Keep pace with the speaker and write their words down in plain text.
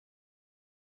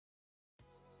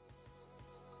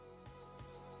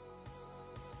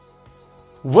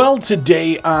Well,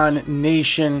 today on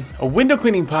Nation, a window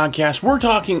cleaning podcast, we're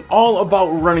talking all about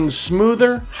running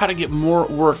smoother, how to get more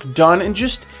work done, and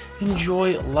just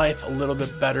enjoy life a little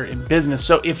bit better in business.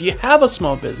 So if you have a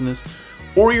small business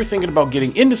or you're thinking about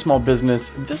getting into small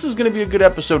business, this is going to be a good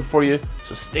episode for you.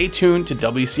 So stay tuned to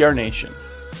WCR Nation.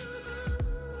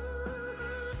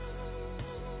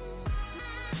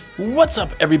 What's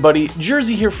up, everybody?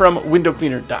 Jersey here from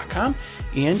windowcleaner.com,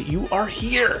 and you are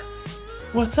here.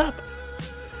 What's up?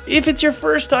 If it's your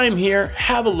first time here,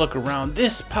 have a look around.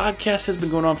 This podcast has been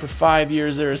going on for 5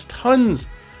 years. There is tons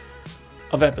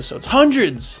of episodes,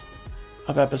 hundreds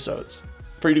of episodes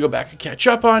for you to go back and catch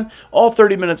up on, all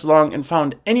 30 minutes long and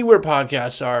found anywhere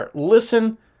podcasts are.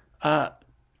 Listen,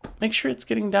 make sure it's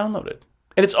getting downloaded.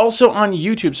 And it's also on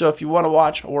YouTube, so if you want to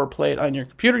watch or play it on your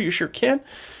computer, you sure can.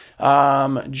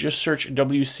 Just search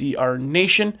WCR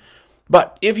Nation.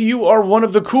 But if you are one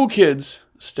of the cool kids,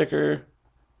 sticker...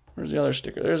 Where's the other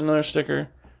sticker? There's another sticker.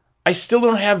 I still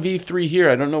don't have V3 here.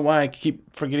 I don't know why I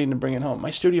keep forgetting to bring it home. My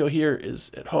studio here is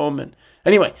at home. And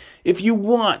anyway, if you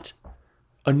want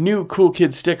a new cool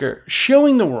kid sticker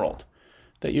showing the world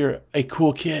that you're a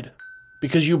cool kid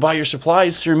because you buy your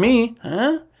supplies through me,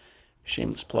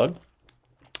 shameless plug.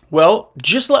 Well,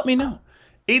 just let me know.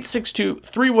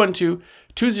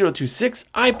 862-312-2026.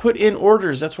 I put in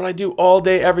orders. That's what I do all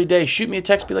day, every day. Shoot me a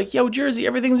text. Be like, yo, Jersey,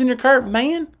 everything's in your cart,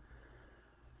 man.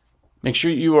 Make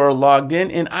sure you are logged in,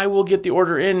 and I will get the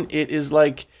order in. It is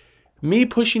like me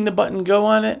pushing the button go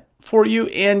on it for you,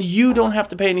 and you don't have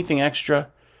to pay anything extra,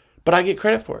 but I get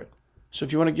credit for it. So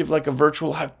if you want to give like a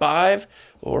virtual high five,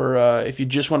 or if you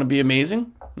just want to be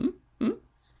amazing,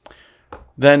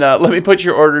 then let me put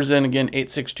your orders in. Again,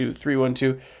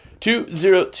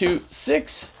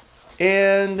 862-312-2026.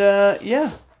 And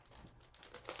yeah.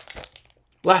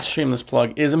 Last shameless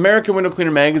plug is American Window Cleaner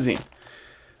Magazine.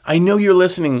 I know you're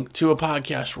listening to a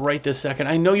podcast right this second.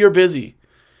 I know you're busy.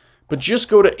 But just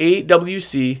go to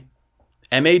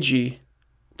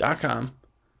awcmag.com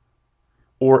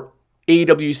or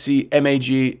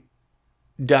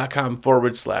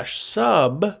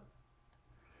awcmag.com/sub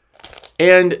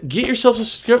and get yourself a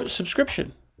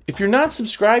subscription. If you're not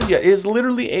subscribed yet, it is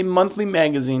literally a monthly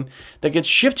magazine that gets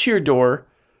shipped to your door.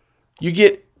 You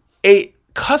get a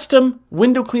custom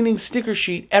window cleaning sticker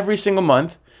sheet every single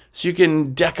month, so you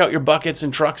can deck out your buckets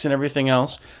and trucks and everything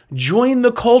else. Join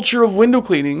the culture of window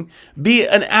cleaning. Be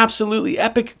an absolutely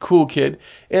epic cool kid.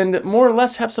 And more or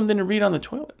less have something to read on the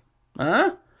toilet.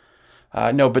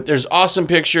 No, but there's awesome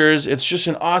pictures. It's just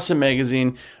an awesome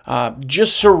magazine.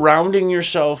 Just surrounding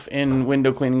yourself in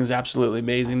window cleaning is absolutely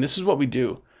amazing. This is what we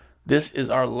do. This is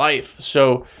our life.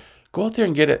 So go out there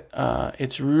and get it.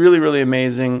 It's really, really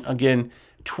amazing. Again,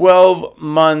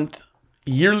 12-month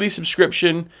yearly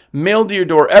subscription, mailed to your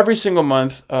door every single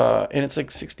month, and it's like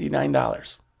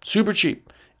 $69. Super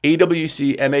cheap.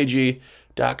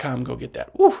 awcmag.com. Go get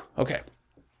that. Woo. Okay.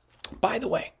 By the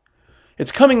way,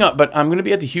 it's coming up, but I'm going to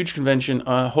be at the huge convention.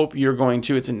 Hope you're going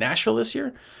to. It's in Nashville this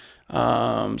year.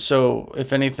 So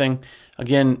if anything,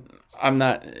 again, I'm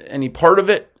not any part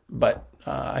of it, but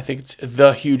I think it's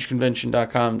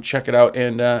thehugeconvention.com. Check it out.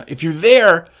 And if you're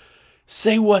there,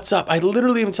 say what's up. I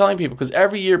literally am telling people, because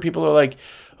every year people are like,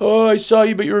 oh, I saw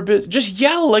you, but you were busy. Just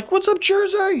yell, like, what's up,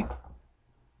 Jersey?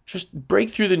 Just break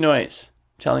through the noise.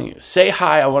 I'm telling you. Say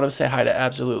hi. I want to say hi to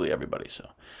absolutely everybody. So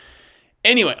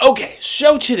anyway, okay.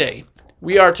 So today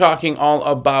we are talking all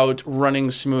about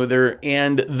running smoother.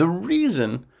 And the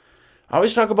reason I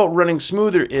always talk about running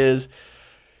smoother is,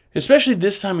 especially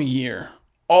this time of year,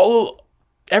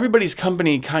 everybody's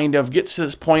company kind of gets to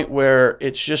this point where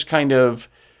it's just kind of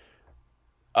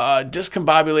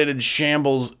discombobulated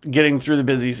shambles getting through the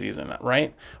busy season,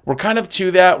 right? We're kind of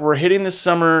to that. We're hitting the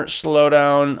summer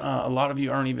slowdown. A lot of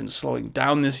you aren't even slowing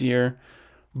down this year.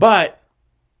 But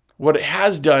what it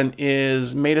has done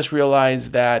is made us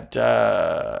realize that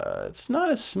it's not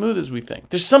as smooth as we think.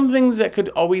 There's some things that could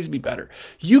always be better.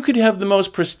 You could have the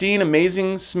most pristine,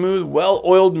 amazing, smooth,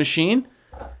 well-oiled machine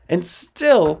and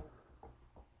still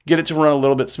get it to run a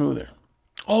little bit smoother.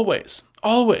 Always.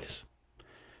 Always.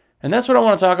 And that's what I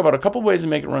want to talk about, a couple ways to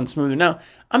make it run smoother. Now,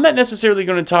 I'm not necessarily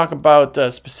going to talk about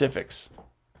specifics,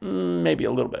 maybe a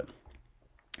little bit,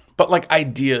 but like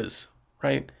ideas,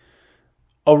 right?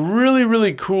 A really,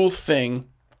 really cool thing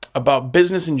about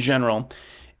business in general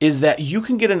is that you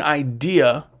can get an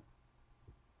idea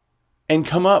and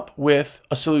come up with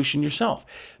a solution yourself.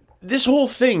 This whole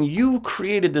thing, you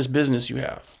created this business you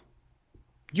have.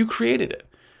 You created it.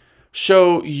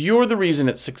 So you're the reason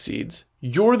it succeeds.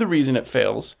 You're the reason it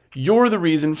fails. You're the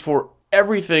reason for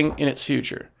everything in its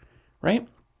future, right?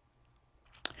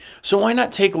 So why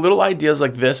not take little ideas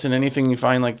like this and anything you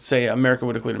find, like, say, American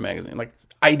Widow Leader magazine, like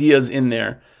ideas in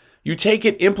there. You take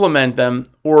it, implement them,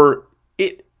 or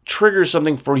it triggers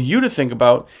something for you to think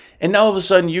about, and now all of a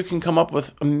sudden you can come up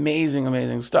with amazing,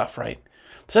 amazing stuff, right?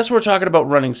 So that's what we're talking about,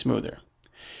 running smoother.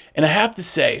 And I have to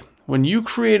say, when you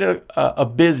create a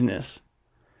business,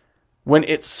 when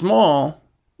it's small,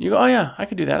 you go, oh yeah, I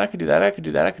could do that, I could do that, I could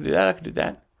do that, I could do that, I could do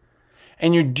that.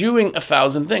 And you're doing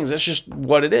 1,000 things. That's just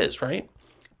what it is, right?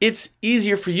 It's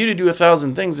easier for you to do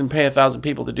 1,000 things than pay 1,000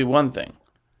 people to do one thing,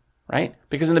 right?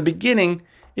 Because in the beginning,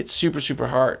 it's super, super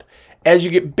hard. As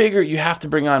you get bigger, you have to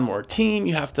bring on more team.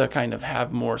 You have to kind of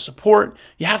have more support.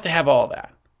 You have to have all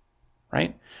that,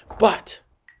 right? But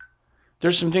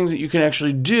there's some things that you can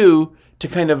actually do to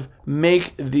kind of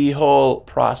make the whole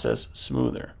process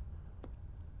smoother.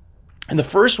 And the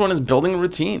first one is building a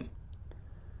routine.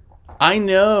 I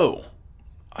know.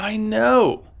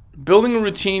 Building a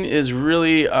routine is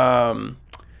really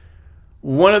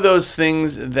one of those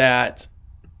things that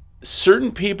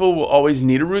certain people will always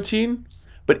need a routine,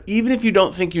 but even if you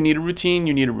don't think you need a routine,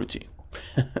 you need a routine.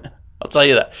 I'll tell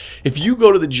you that. If you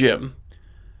go to the gym,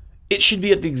 it should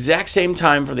be at the exact same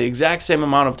time for the exact same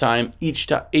amount of time each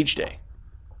day.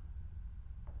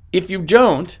 If you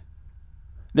don't,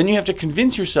 then you have to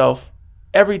convince yourself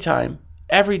every time,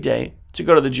 every day, to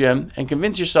go to the gym and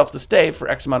convince yourself to stay for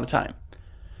X amount of time.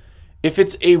 If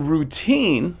it's a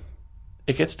routine,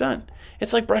 it gets done.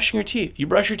 It's like brushing your teeth. You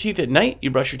brush your teeth at night,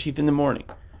 you brush your teeth in the morning.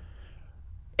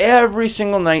 Every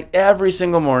single night, every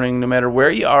single morning, no matter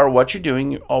where you are, what you're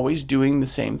doing, you're always doing the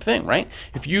same thing, right?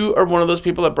 If you are one of those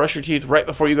people that brush your teeth right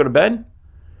before you go to bed,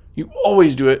 you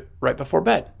always do it right before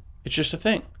bed. It's just a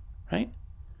thing, right?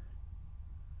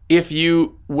 If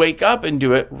you wake up and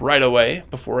do it right away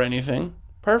before anything,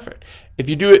 perfect. If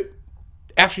you do it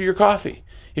after your coffee,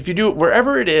 if you do it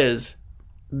wherever it is,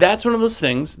 that's one of those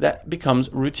things that becomes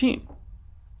routine.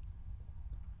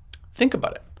 Think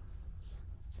about it.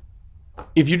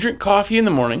 If you drink coffee in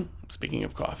the morning, speaking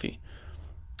of coffee,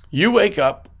 you wake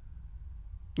up,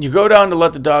 you go down to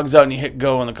let the dogs out and you hit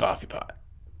go on the coffee pot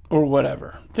or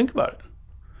whatever. Think about it.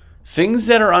 Things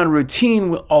that are on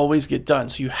routine will always get done.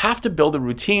 So you have to build a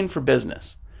routine for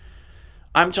business.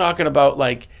 I'm talking about,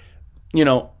 like,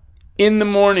 in the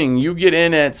morning, you get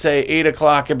in at, say, 8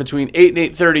 o'clock, and between 8 and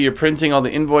 8:30, you're printing all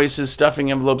the invoices,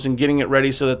 stuffing envelopes, and getting it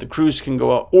ready so that the crews can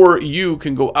go out, or you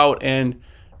can go out and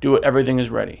do it. Everything is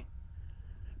ready.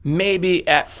 Maybe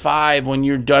at 5, when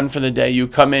you're done for the day, you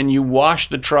come in, you wash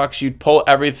the trucks, you pull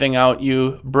everything out,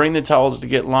 you bring the towels to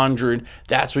get laundered.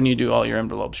 That's when you do all your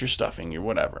envelopes, your stuffing, your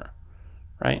whatever,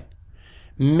 right?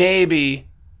 Maybe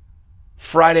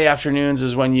Friday afternoons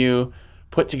is when you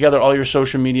put together all your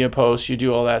social media posts, you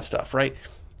do all that stuff, right?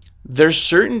 There's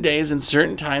certain days and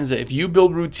certain times that if you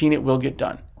build routine, it will get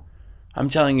done. I'm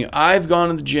telling you, I've gone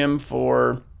to the gym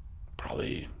for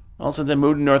probably, since I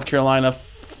moved to North Carolina,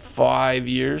 5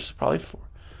 years, probably 4.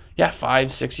 Yeah,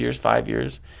 5, 6 years, 5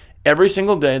 years. Every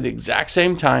single day, the exact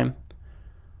same time.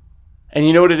 And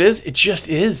you know what it is? It just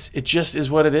is. It just is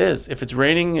what it is. If it's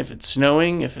raining, if it's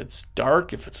snowing, if it's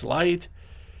dark, if it's light,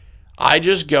 I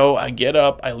just go, I get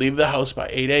up, I leave the house by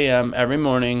 8 a.m. every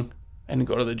morning and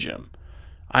go to the gym.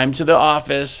 I'm to the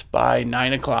office by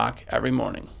 9 o'clock every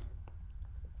morning,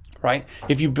 right?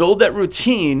 If you build that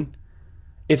routine,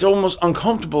 it's almost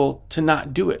uncomfortable to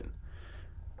not do it.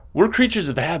 We're creatures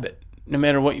of habit, no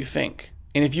matter what you think.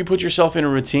 And if you put yourself in a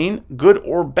routine, good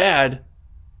or bad,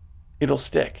 it'll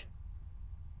stick.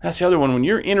 That's the other one. When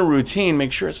you're in a routine,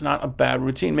 make sure it's not a bad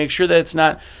routine. Make sure that it's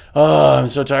not, oh, I'm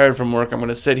so tired from work, I'm going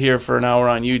to sit here for an hour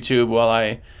on YouTube while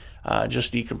I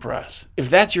just decompress. If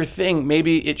that's your thing,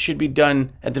 maybe it should be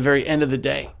done at the very end of the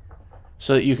day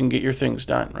so that you can get your things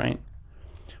done, right?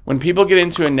 When people get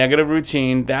into a negative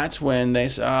routine, that's when they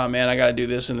say, oh, man, I got to do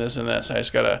this and this and this. I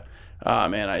just got to, oh,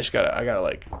 man, I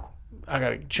got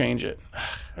to change it.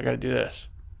 I got to do this.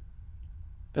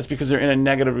 That's because they're in a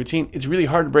negative routine. It's really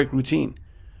hard to break routine.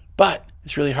 But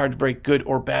it's really hard to break good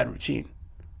or bad routine.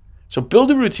 So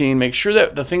build a routine. Make sure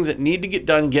that the things that need to get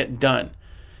done get done.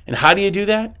 And how do you do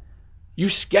that? You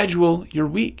schedule your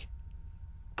week.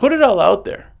 Put it all out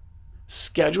there.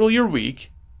 Schedule your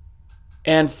week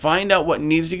and find out what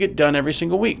needs to get done every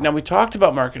single week. Now, we talked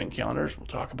about marketing calendars. We'll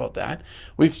talk about that.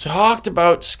 We've talked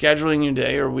about scheduling your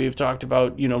day, or we've talked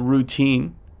about,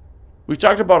 routine. We've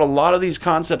talked about a lot of these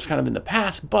concepts kind of in the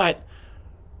past, but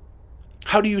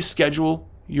how do you schedule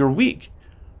your week?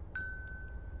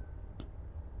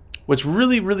 What's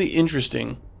really, really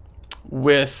interesting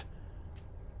with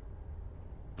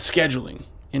scheduling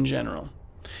in general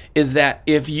is that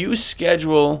if you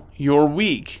schedule your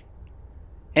week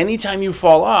anytime you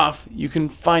fall off, you can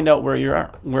find out where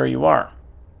you are.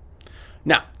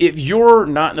 Now, if you're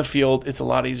not in the field, it's a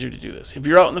lot easier to do this. If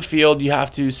you're out in the field, you have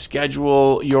to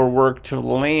schedule your work to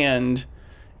land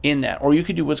in that. Or you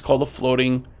could do what's called a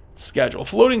floating schedule.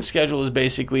 Floating schedule is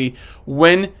basically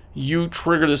when you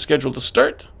trigger the schedule to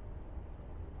start,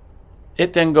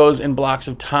 it then goes in blocks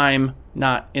of time,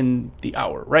 not in the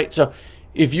hour, right? So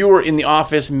if you were in the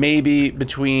office, maybe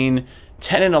between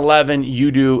 10 and 11, you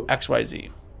do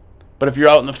XYZ. But if you're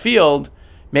out in the field,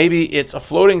 maybe it's a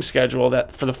floating schedule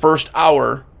that for the first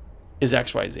hour is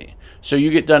XYZ. So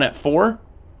you get done at 4,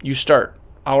 you start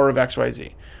hour of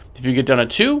XYZ. If you get done at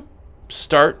 2,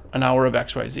 start an hour of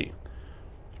XYZ.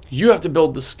 You have to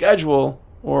build the schedule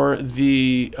or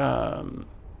the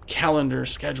calendar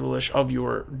schedule-ish of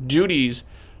your duties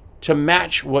to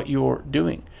match what you're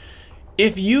doing.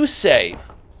 If you say,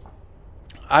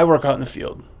 I work out in the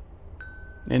field,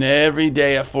 and every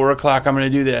day at 4 o'clock I'm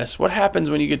going to do this, what happens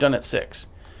when you get done at 6?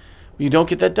 You don't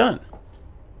get that done,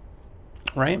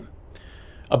 right?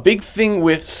 A big thing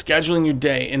with scheduling your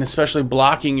day, and especially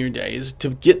blocking your day, is to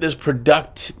get this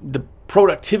the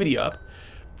productivity up,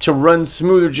 to run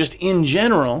smoother just in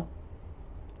general.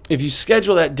 If you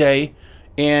schedule that day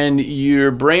and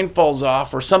your brain falls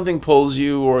off or something pulls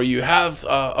you or you have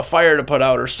a fire to put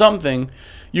out or something,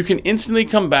 you can instantly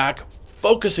come back,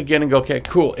 focus again and go, okay,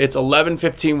 cool, it's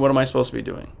 11:15, what am I supposed to be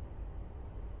doing?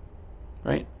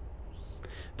 Right?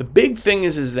 The big thing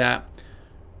is that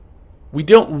we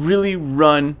don't really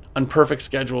run on perfect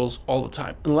schedules all the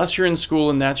time. Unless you're in school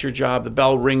and that's your job, the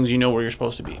bell rings, you know where you're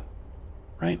supposed to be,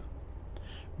 right?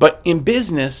 But in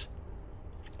business,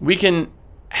 we can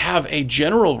have a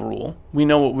general rule. We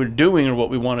know what we're doing or what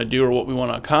we want to do or what we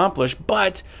want to accomplish,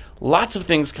 but lots of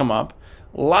things come up.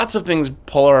 Lots of things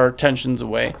pull our attentions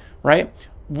away, right?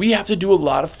 We have to do a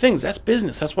lot of things. That's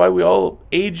business. That's why we all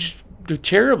age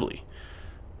terribly.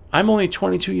 I'm only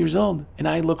 22 years old and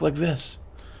I look like this.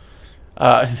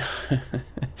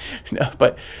 No,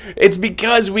 but it's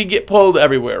because we get pulled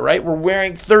everywhere, right? We're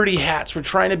wearing 30 hats. We're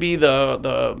trying to be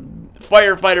the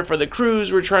firefighter for the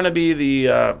crews. We're trying to be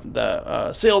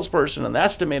the salesperson and the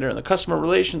estimator and the customer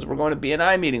relations. We're going to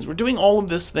BNI meetings. We're doing all of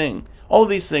these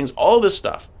things, all this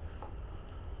stuff.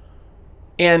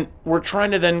 And we're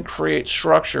trying to then create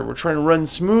structure. We're trying to run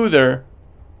smoother,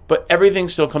 but everything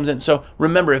still comes in. So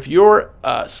remember, if you're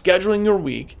scheduling your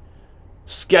week,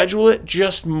 schedule it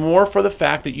just more for the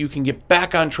fact that you can get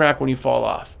back on track when you fall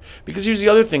off. Because here's the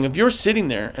other thing. If you're sitting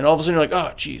there and all of a sudden you're like,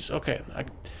 oh, geez, okay,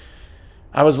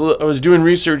 I was doing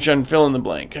research on fill in the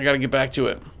blank. I got to get back to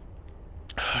it.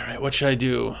 All right, what should I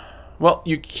do? Well,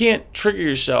 you can't trigger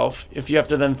yourself if you have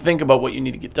to then think about what you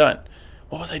need to get done.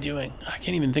 What was I doing? I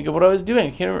can't even think of what I was doing.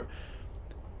 I can't remember.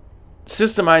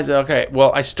 Systemize it. Okay,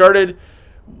 well, I started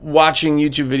watching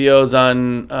YouTube videos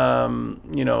on,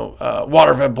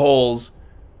 water-fed poles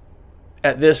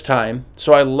at this time.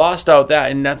 So I lost out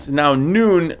that, and that's now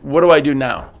noon. What do I do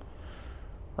now?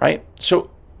 Right?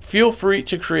 So feel free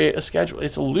to create a schedule.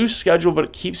 It's a loose schedule, but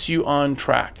it keeps you on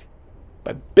track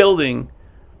by building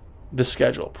the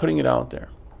schedule, putting it out there.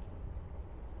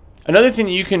 Another thing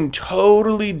that you can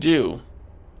totally do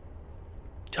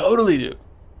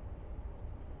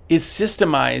is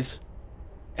systemize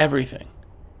everything.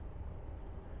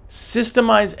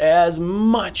 Systemize as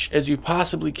much as you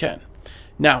possibly can.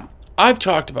 Now, I've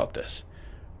talked about this,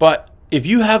 but if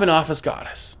you have an office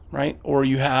goddess, right, or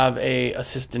you have a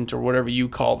assistant or whatever you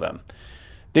call them,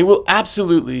 they will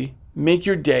absolutely make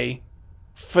your day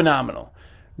phenomenal.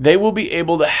 They will be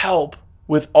able to help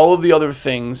with all of the other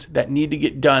things that need to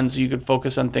get done so you can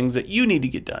focus on things that you need to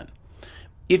get done.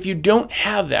 If you don't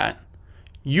have that,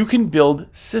 you can build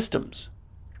systems.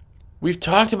 We've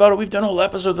talked about it. We've done whole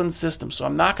episodes on systems, so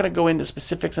I'm not going to go into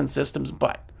specifics on systems,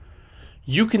 but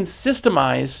you can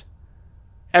systemize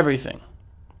everything.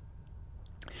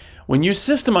 When you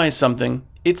systemize something,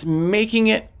 it's making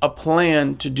it a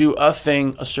plan to do a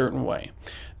thing a certain way.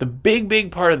 The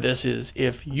big part of this is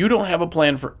if you don't have a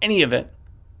plan for any of it,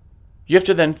 you have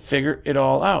to then figure it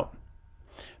all out.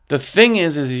 The thing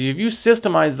is if you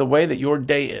systemize the way that your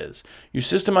day is, you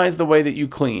systemize the way that you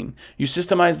clean, you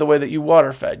systemize the way that you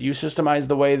water fed, you systemize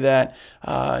the way that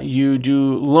you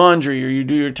do laundry or you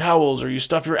do your towels or you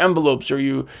stuff your envelopes or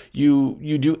you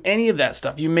do any of that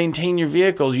stuff, you maintain your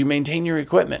vehicles, you maintain your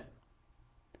equipment.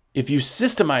 If you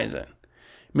systemize it,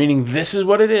 meaning this is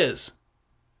what it is,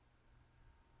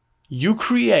 you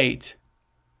create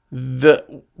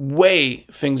the way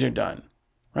things are done.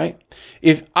 Right?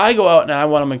 If I go out and I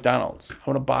want a McDonald's, I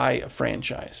want to buy a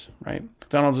franchise, right?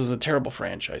 McDonald's is a terrible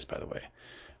franchise, by the way.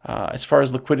 As far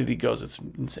as liquidity goes, it's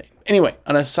insane. Anyway,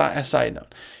 on a side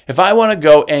note, if I want to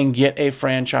go and get a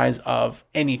franchise of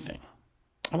anything,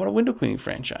 I want a window cleaning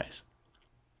franchise.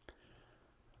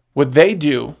 What they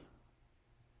do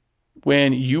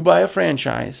when you buy a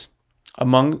franchise,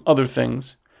 among other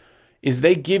things, is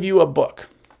they give you a book.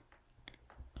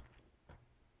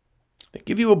 They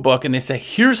give you a book and they say,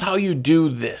 here's how you do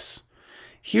this.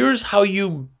 Here's how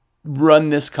you run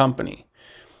this company.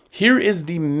 Here is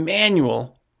the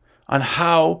manual on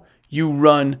how you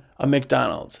run a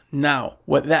McDonald's. Now,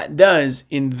 what that does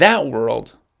in that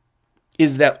world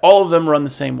is that all of them run the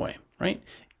same way, right?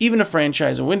 Even a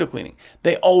franchise of window cleaning,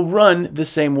 they all run the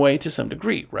same way to some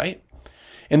degree, right?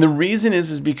 And the reason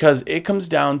is because it comes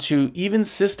down to even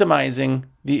systemizing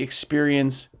the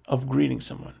experience of greeting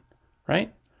someone,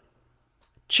 right?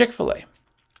 Chick-fil-A.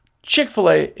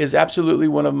 Chick-fil-A is absolutely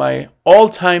one of my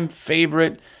all-time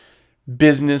favorite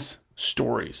business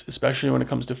stories, especially when it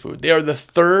comes to food. They are the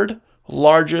third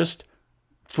largest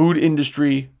food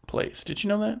industry place. Did you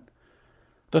know that?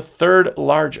 The third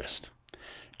largest.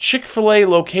 Chick-fil-A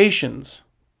locations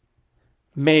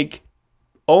make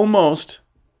almost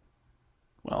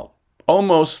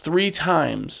 3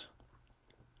 times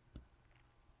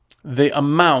the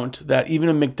amount that even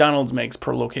a McDonald's makes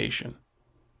per location.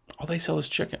 All they sell is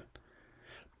chicken.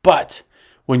 But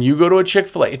when you go to a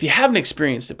Chick-fil-A, if you haven't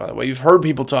experienced it, by the way, you've heard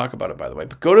people talk about it, by the way,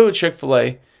 but go to a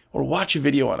Chick-fil-A or watch a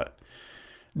video on it.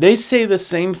 They say the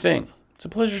same thing. It's a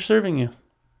pleasure serving you.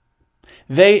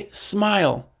 They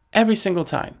smile every single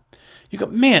time. You go,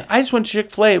 man, I just went to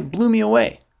Chick-fil-A. It blew me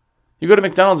away. You go to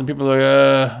McDonald's and people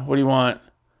are like, what do you want?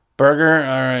 Burger?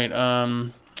 All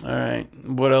right.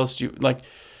 What else do you like?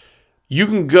 You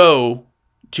can go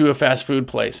to a fast food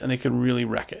place and they can really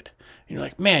wreck it. And you're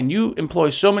like, man, you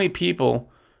employ so many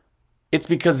people. It's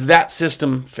because that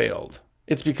system failed.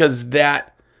 It's because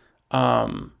that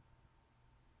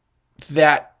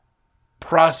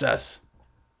process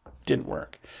didn't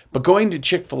work. But going to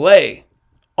Chick-fil-A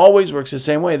always works the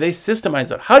same way. They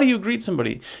systemize it. How do you greet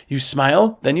somebody? You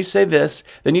smile, then you say this,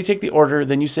 then you take the order,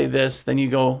 then you say this, then you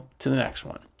go to the next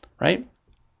one, right?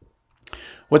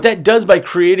 What that does by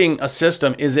creating a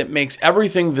system is it makes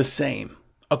everything the same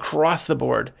across the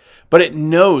board, but it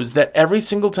knows that every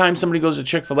single time somebody goes to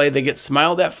Chick-fil-A, they get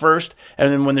smiled at first, and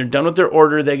then when they're done with their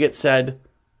order, they get said,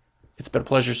 it's been a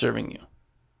pleasure serving you,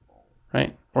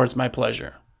 right? Or it's my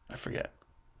pleasure. I forget.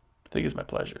 I think it's my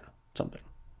pleasure. Something.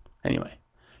 Anyway,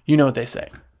 you know what they say.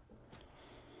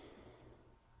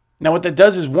 Now, what that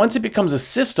does is once it becomes a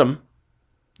system,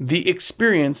 the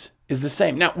experience is the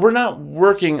same. Now, we're not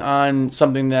working on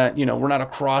something that, we're not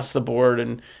across the board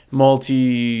and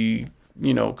multi,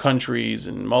 countries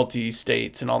and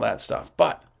multi-states and all that stuff.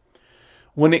 But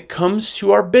when it comes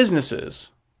to our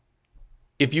businesses,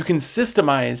 if you can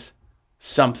systemize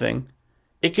something,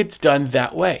 it gets done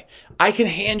that way. I can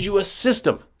hand you a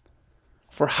system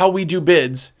for how we do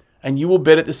bids, and you will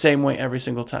bid it the same way every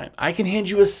single time. I can hand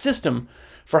you a system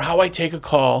for how I take a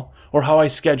call or how I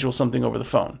schedule something over the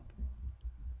phone.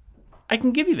 I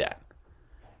can give you that.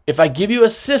 If I give you a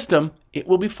system, it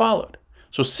will be followed.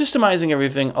 So systemizing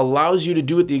everything allows you to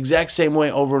do it the exact same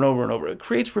way over and over and over. It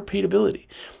creates repeatability.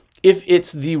 If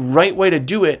it's the right way to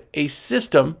do it, a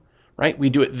system, right? We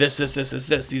do it this.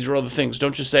 These are all the things.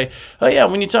 Don't just say, oh yeah,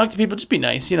 when you talk to people, just be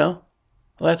nice, Well,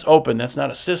 that's open. That's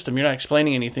not a system. You're not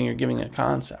explaining anything. You're giving a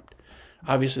concept.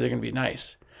 Obviously, they're going to be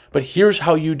nice. But here's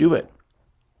how you do it.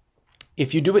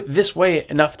 If you do it this way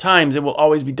enough times, it will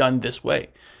always be done this way.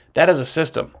 That is a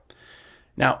system.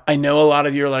 Now, I know a lot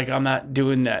of you are like, I'm not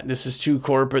doing that. This is too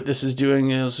corporate. This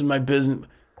is my business.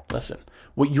 Listen,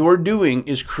 what you're doing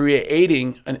is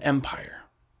creating an empire.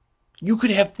 You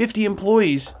could have 50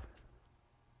 employees.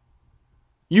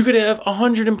 You could have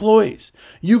 100 employees.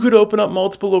 You could open up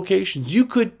multiple locations. You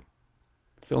could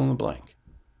fill in the blank.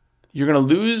 You're going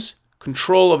to lose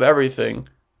control of everything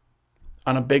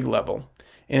on a big level.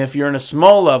 And if you're in a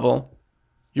small level,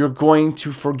 you're going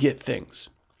to forget things.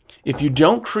 If you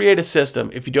don't create a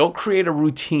system, if you don't create a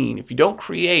routine, if you don't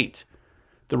create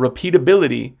the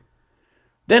repeatability,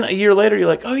 then a year later you're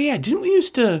like, oh yeah, didn't we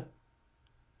used to,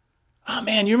 oh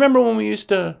man, you remember when we used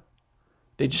to,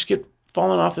 they just get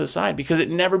fallen off to the side because it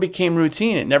never became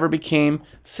routine. It never became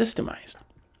systemized,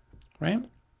 right?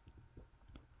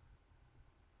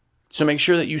 So make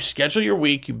sure that you schedule your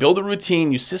week, you build a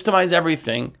routine, you systemize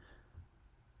everything.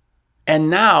 And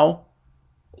now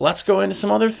let's go into some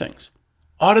other things.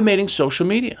 Automating social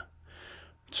media.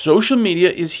 Social media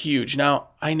is huge. Now,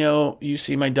 I know you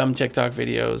see my dumb TikTok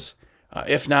videos.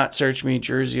 If not, search me,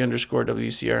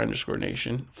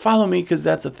 Jersey_WCR_nation. Follow me because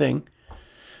that's a thing.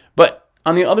 But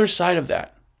on the other side of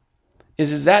that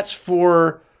is that's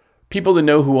for people to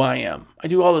know who I am. I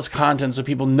do all this content so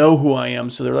people know who I am.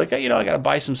 So they're like, hey, I got to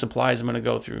buy some supplies. I'm going to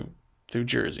go through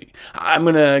Jersey. I'm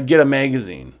going to get a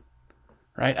magazine,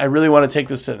 right? I really want to take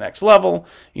this to the next level.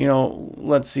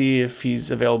 Let's see if he's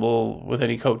available with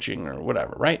any coaching or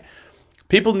whatever, right?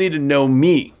 People need to know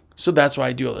me. So that's why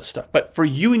I do all this stuff. But for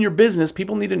you and your business,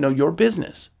 people need to know your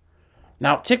business.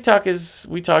 Now, TikTok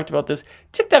we talked about this.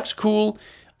 TikTok's cool.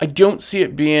 I don't see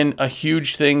it being a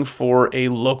huge thing for a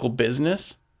local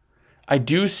business. I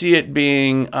do see it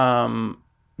being,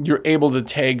 you're able to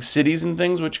tag cities and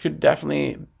things, which could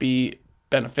definitely be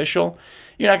beneficial.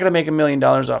 You're not going to make $1 million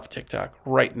off of TikTok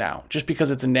right now, just because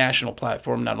it's a national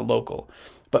platform, not a local.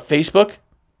 But Facebook,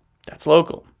 that's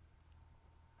local,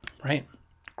 right?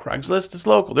 Craigslist is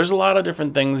local. There's a lot of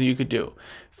different things you could do.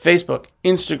 Facebook,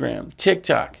 Instagram,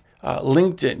 TikTok,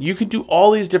 LinkedIn. You could do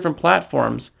all these different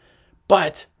platforms,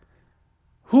 but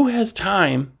who has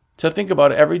time to think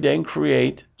about it every day and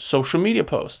create social media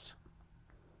posts?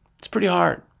 It's pretty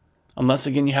hard, unless,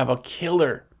 again, you have a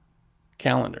killer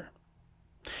calendar.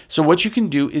 So what you can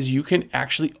do is you can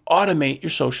actually automate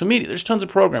your social media. There's tons of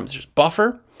programs. There's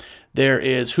Buffer, there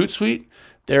is Hootsuite,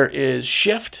 there is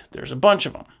Shift, there's a bunch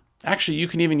of them. Actually, you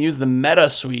can even use the Meta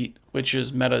suite, which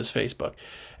is Meta's Facebook,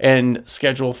 and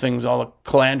schedule things all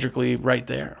calendarically right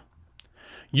there.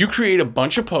 You create a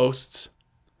bunch of posts,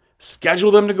 schedule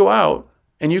them to go out,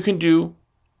 and you can do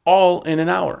all in an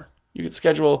hour. You could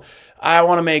schedule, I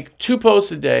want to make 2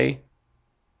 posts a day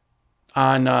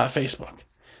on Facebook.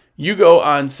 You go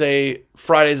on, say,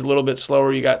 Friday's a little bit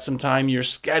slower, you got some time, your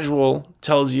schedule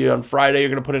tells you on Friday you're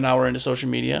going to put an hour into social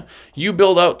media. You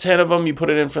build out 10 of them, you put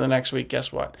it in for the next week.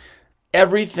 Guess what?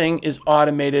 Everything is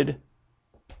automated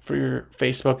for your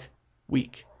Facebook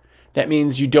week. That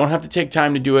means you don't have to take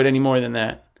time to do it any more than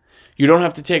that. You don't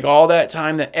have to take all that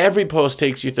time that every post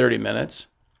takes you 30 minutes.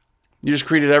 You just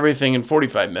created everything in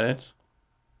 45 minutes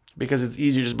because it's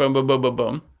easier, just boom, boom, boom, boom,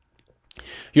 boom.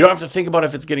 You don't have to think about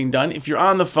if it's getting done. If you're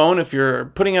on the phone, if you're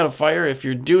putting out a fire, if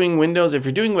you're doing Windows, if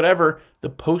you're doing whatever, the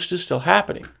post is still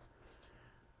happening,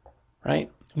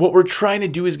 right? What we're trying to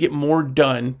do is get more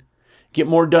done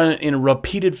in a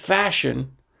repeated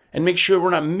fashion, and make sure we're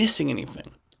not missing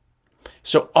anything.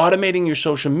 So automating your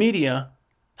social media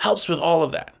helps with all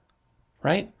of that,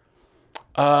 right?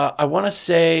 I want to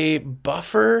say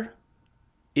Buffer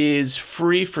is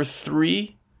free for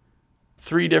three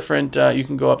different, you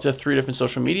can go up to 3 different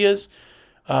social medias.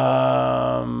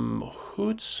 Hootsuite,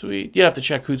 you have to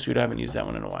check Hootsuite. I haven't used that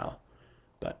one in a while.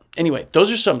 But anyway,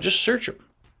 those are some, just search them.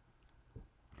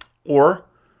 Or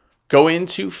go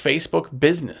into Facebook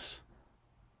Business,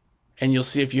 and you'll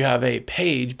see if you have a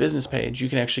page, business page, you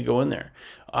can actually go in there.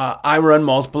 I run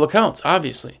multiple accounts,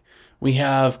 obviously. We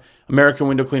have American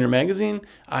Window Cleaner Magazine.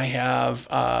 I have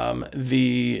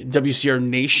the WCR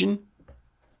Nation.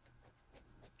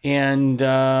 And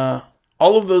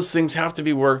all of those things have to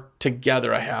be worked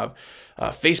together. I have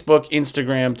Facebook,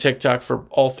 Instagram, TikTok for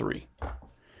all 3.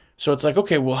 So it's like,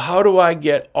 okay, well, how do I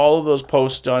get all of those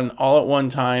posts done all at one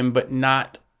time, but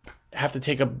not have to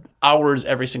take up hours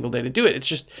every single day to do it? It's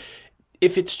just,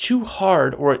 if it's too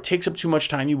hard or it takes up too much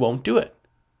time, you won't do it.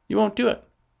 You won't do it,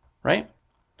 right?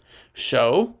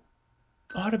 So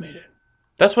automate it.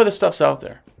 That's why the stuff's out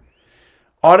there.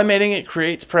 Automating it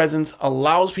creates presence,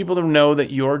 allows people to know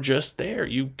that you're just there.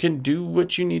 You can do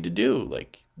what you need to do.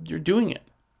 Like, you're doing it,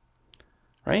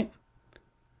 right?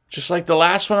 Just like the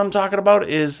last one I'm talking about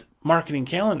is marketing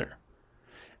calendar.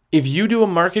 If you do a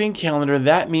marketing calendar,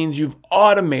 that means you've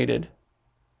automated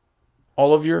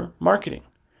all of your marketing.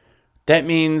 That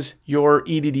means your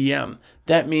EDDM.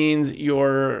 That means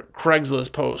your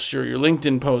Craigslist posts, or your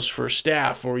LinkedIn posts for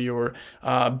staff, or your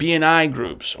BNI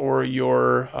groups, or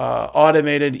your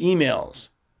automated emails.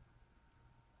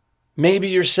 Maybe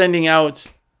you're sending out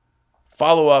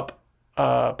follow-up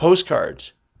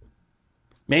postcards.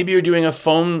 Maybe you're doing a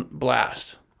phone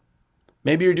blast.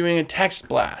 Maybe you're doing a text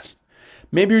blast.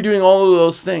 Maybe you're doing all of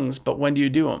those things, but when do you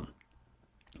do them?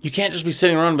 You can't just be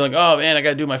sitting around and be like, oh man, I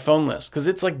got to do my phone list, because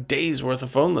it's like days worth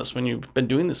of phone lists when you've been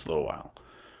doing this a little while.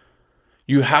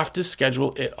 You have to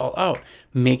schedule it all out.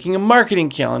 Making a marketing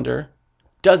calendar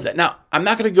does that. Now, I'm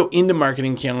not going to go into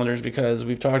marketing calendars because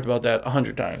we've talked about that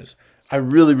 100 times. I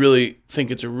really, really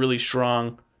think it's a really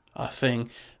strong thing.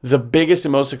 The biggest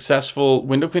and most successful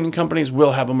window cleaning companies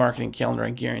will have a marketing calendar, I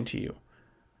guarantee you.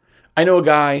 I know a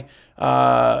guy,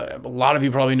 a lot of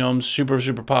you probably know him, super,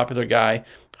 super popular guy,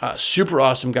 super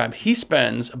awesome guy. He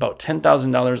spends about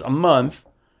 $10,000 a month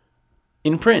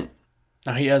in print.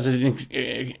 Now, he has an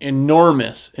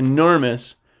enormous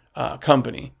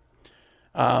company,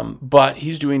 but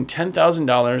he's doing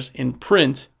 $10,000 in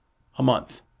print a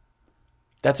month.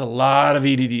 That's a lot of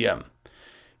EDDM.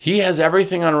 He has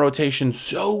everything on rotation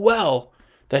so well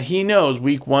that he knows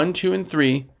week 1, 2, and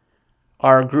 3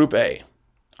 are Group A.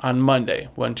 On Monday,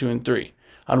 1, 2, and 3.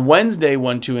 On Wednesday,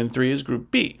 1, 2, and 3 is Group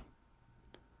B.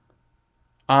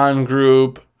 On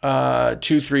Group 2,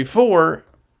 3, 4,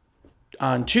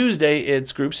 on Tuesday,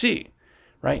 it's Group C,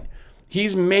 right?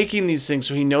 He's making these things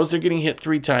so he knows they're getting hit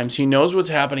 3 times. He knows what's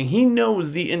happening. He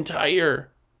knows the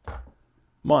entire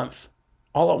month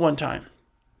all at one time.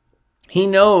 He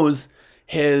knows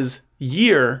his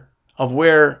year of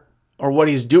where or what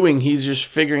he's doing. He's just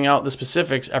figuring out the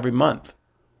specifics every month.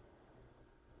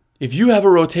 If you have a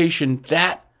rotation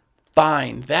that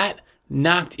fine, that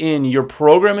knocked in, your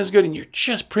program is good, and you're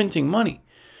just printing money,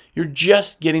 you're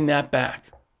just getting that back.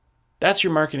 That's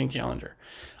your marketing calendar.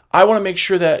 I want to make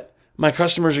sure that my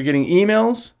customers are getting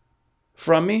emails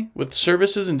from me with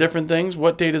services and different things.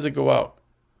 What day does it go out?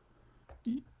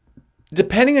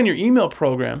 Depending on your email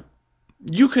program,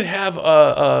 you could have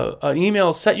an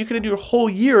email set. You could do a whole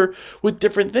year with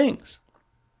different things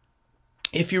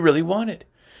if you really wanted.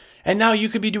 And now you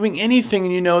could be doing anything,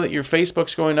 and you know that your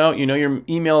Facebook's going out, you know your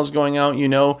email is going out, you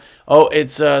know, oh,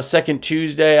 it's second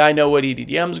Tuesday, I know what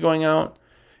EDDM's going out.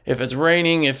 If it's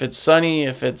raining, if it's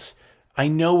sunny, I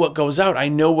know what goes out, I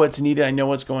know what's needed, I know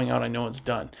what's going out, I know what's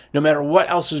done. No matter what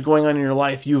else is going on in your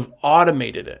life, you've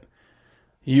automated it.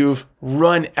 You've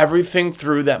run everything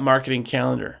through that marketing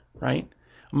calendar, right?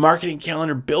 A marketing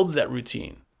calendar builds that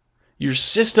routine. You're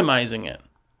systemizing it.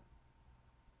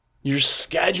 You're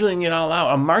scheduling it all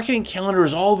out. A marketing calendar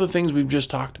is all the things we've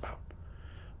just talked about.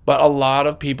 But a lot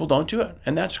of people don't do it.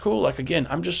 And that's cool. Like, again,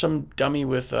 I'm just some dummy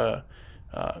with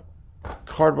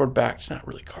cardboard back. It's not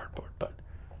really cardboard, but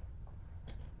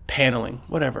paneling,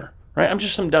 whatever. Right? I'm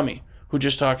just some dummy who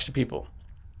just talks to people.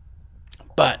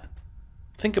 But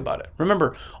think about it.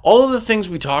 Remember, all of the things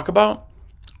we talk about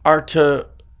are to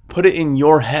put it in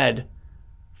your head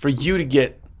for you to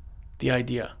get the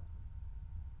idea.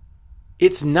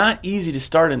 It's not easy to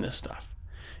start in this stuff.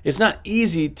 It's not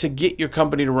easy to get your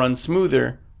company to run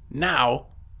smoother now,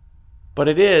 but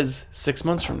it is 6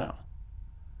 months from now.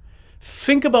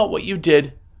 Think about what you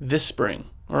did this spring,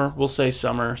 or we'll say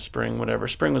summer, spring, whatever.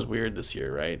 Spring was weird this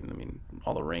year, right? I mean,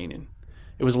 all the rain, and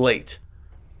it was late.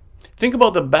 Think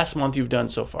about the best month you've done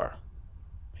so far.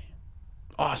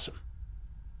 Awesome.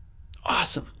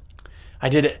 Awesome. I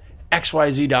did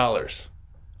XYZ dollars.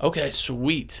 Okay,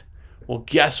 sweet. Well,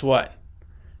 guess what?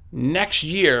 Next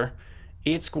year,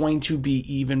 it's going to be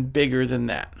even bigger than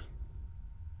that.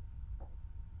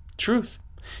 Truth.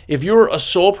 If you're a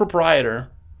sole proprietor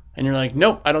and you're like,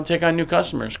 nope, I don't take on new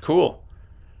customers, cool.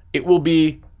 It will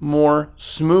be more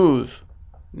smooth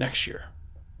next year,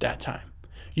 that time.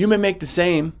 You may make the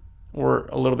same or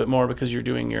a little bit more because you're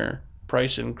doing your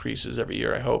price increases every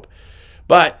year, I hope.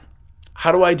 But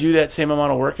how do I do that same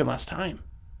amount of work in less time?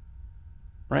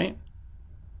 Right?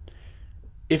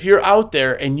 If you're out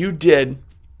there and you did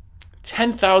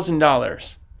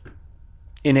 $10,000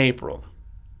 in April,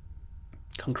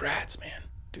 congrats, man.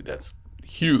 Dude, that's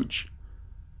huge.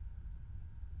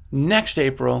 Next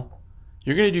April,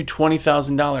 you're going to do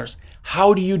 $20,000.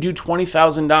 How do you do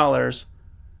 $20,000?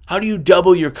 How do you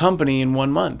double your company in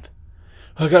 1 month?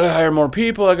 I got to hire more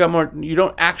people. I got more. You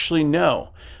don't actually know.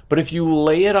 But if you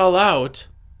lay it all out,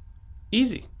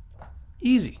 easy.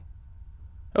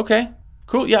 Okay.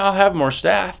 Cool, yeah, I'll have more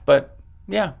staff, but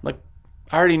yeah, like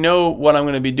I already know what I'm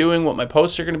going to be doing, what my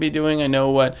posts are going to be doing. I know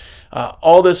what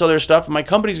all this other stuff. My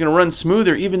company's going to run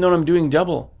smoother even though I'm doing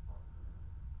double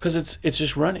because it's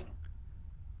just running.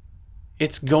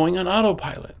 It's going on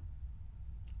autopilot.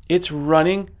 It's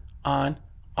running on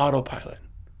autopilot.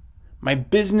 My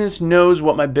business knows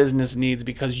what my business needs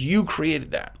because you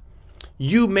created that.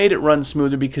 You made it run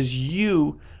smoother because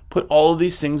you put all of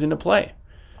these things into play.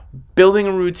 Building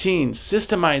a routine,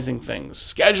 systemizing things,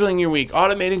 scheduling your week,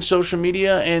 automating social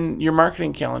media and your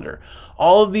marketing calendar.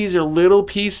 All of these are little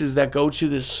pieces that go to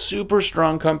this super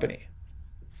strong company.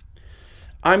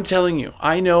 I'm telling you,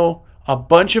 I know a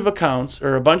bunch of accounts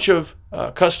or a bunch of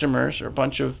customers or a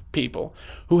bunch of people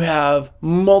who have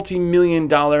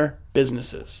multi-million-dollar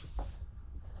businesses.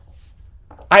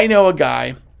 I know a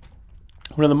guy,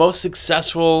 one of the most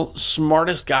successful,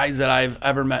 smartest guys that I've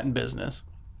ever met in business.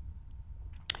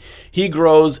 He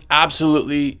grows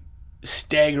absolutely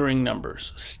staggering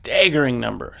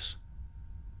numbers.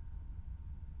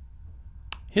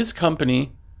 His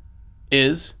company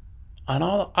is on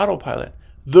autopilot.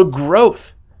 The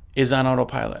growth is on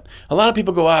autopilot. A lot of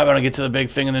people go, I want to get to the big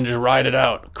thing and then just ride it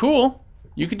out. Cool,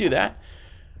 you could do that.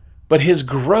 But his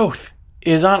growth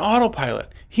is on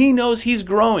autopilot. He knows he's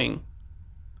growing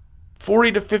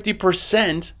 40 to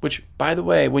 50%, which, by the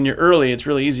way, when you're early, it's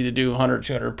really easy to do 100,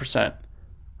 200%,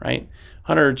 right?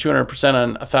 100 or 200%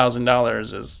 on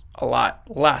 $1,000 is a lot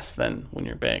less than when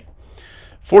you're big.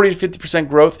 40 to 50%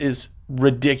 growth is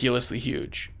ridiculously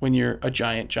huge when you're a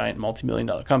giant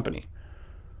multi-million-dollar company.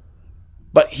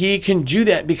 But he can do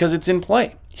that because it's in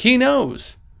play. He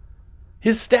knows.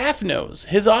 His staff knows.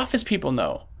 His office people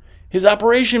know. His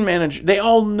operation manager, they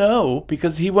all know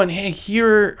because he went, hey,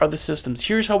 here are the systems.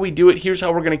 Here's how we do it. Here's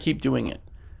how we're going to keep doing it.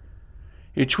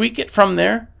 You tweak it from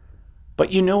there,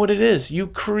 but you know what it is. You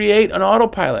create an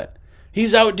autopilot.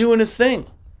 He's out doing his thing.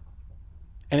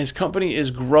 And his company is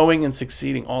growing and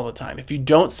succeeding all the time. If you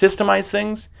don't systemize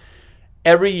things,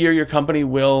 every year your company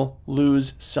will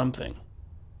lose something.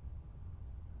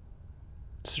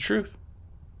 It's the truth.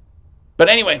 But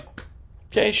anyway,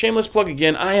 okay, shameless plug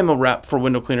again. I am a rep for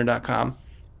windowcleaner.com.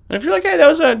 And if you're like, hey, that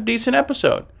was a decent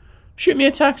episode, shoot me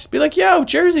a text. Be like, yo,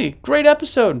 Jersey, great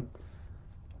episode.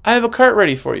 I have a cart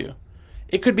ready for you.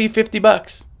 It could be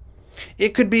 $50. It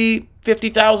could be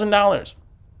 $50,000.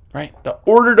 Right? The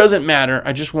order doesn't matter.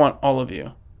 I just want all of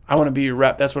you. I want to be your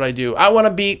rep. That's what I do. I want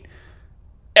to beat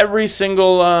every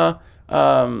single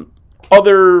other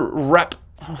rep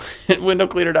at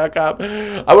windowcleaner.com.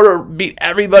 I want to beat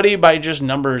everybody by just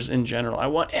numbers in general. I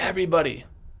want everybody.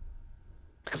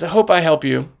 Because I hope I help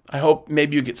you. I hope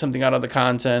maybe you get something out of the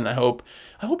content. I hope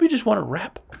you just want a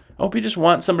rep. I hope you just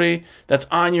want somebody that's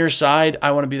on your side.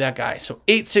 I want to be that guy. So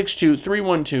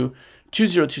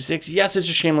 862-312-2026. Yes, it's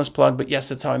a shameless plug, but yes,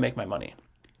 that's how I make my money.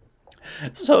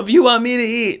 So if you want me to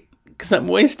eat, because I'm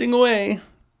wasting away.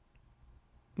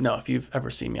 No, if you've ever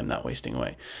seen me, I'm not wasting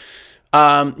away.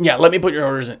 Yeah, let me put your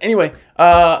orders in. Anyway,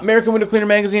 American Window Cleaner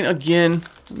Magazine, again,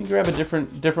 let me grab a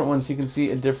different one so you can see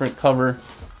a different cover.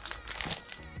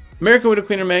 American Window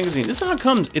Cleaner Magazine. This is how it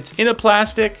comes. It's in a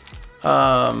plastic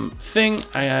thing.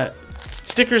 I got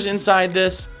stickers inside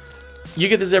this. You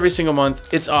get this every single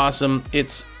month. It's awesome.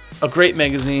 It's a great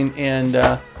magazine. And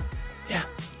yeah,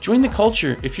 join the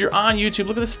culture. If you're on YouTube,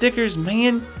 look at the stickers,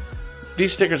 man.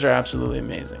 These stickers are absolutely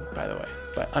amazing, by the way.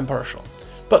 But I'm partial.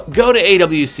 But go to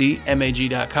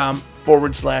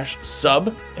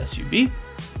awcmag.com/sub, S-U-B.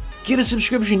 Get a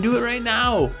subscription. Do it right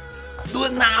now. Do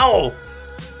it now.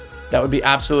 That would be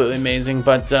absolutely amazing.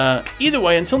 But either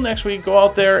way, until next week, go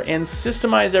out there and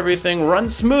systemize everything. Run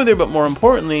smoother, but more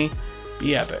importantly,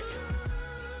 be epic.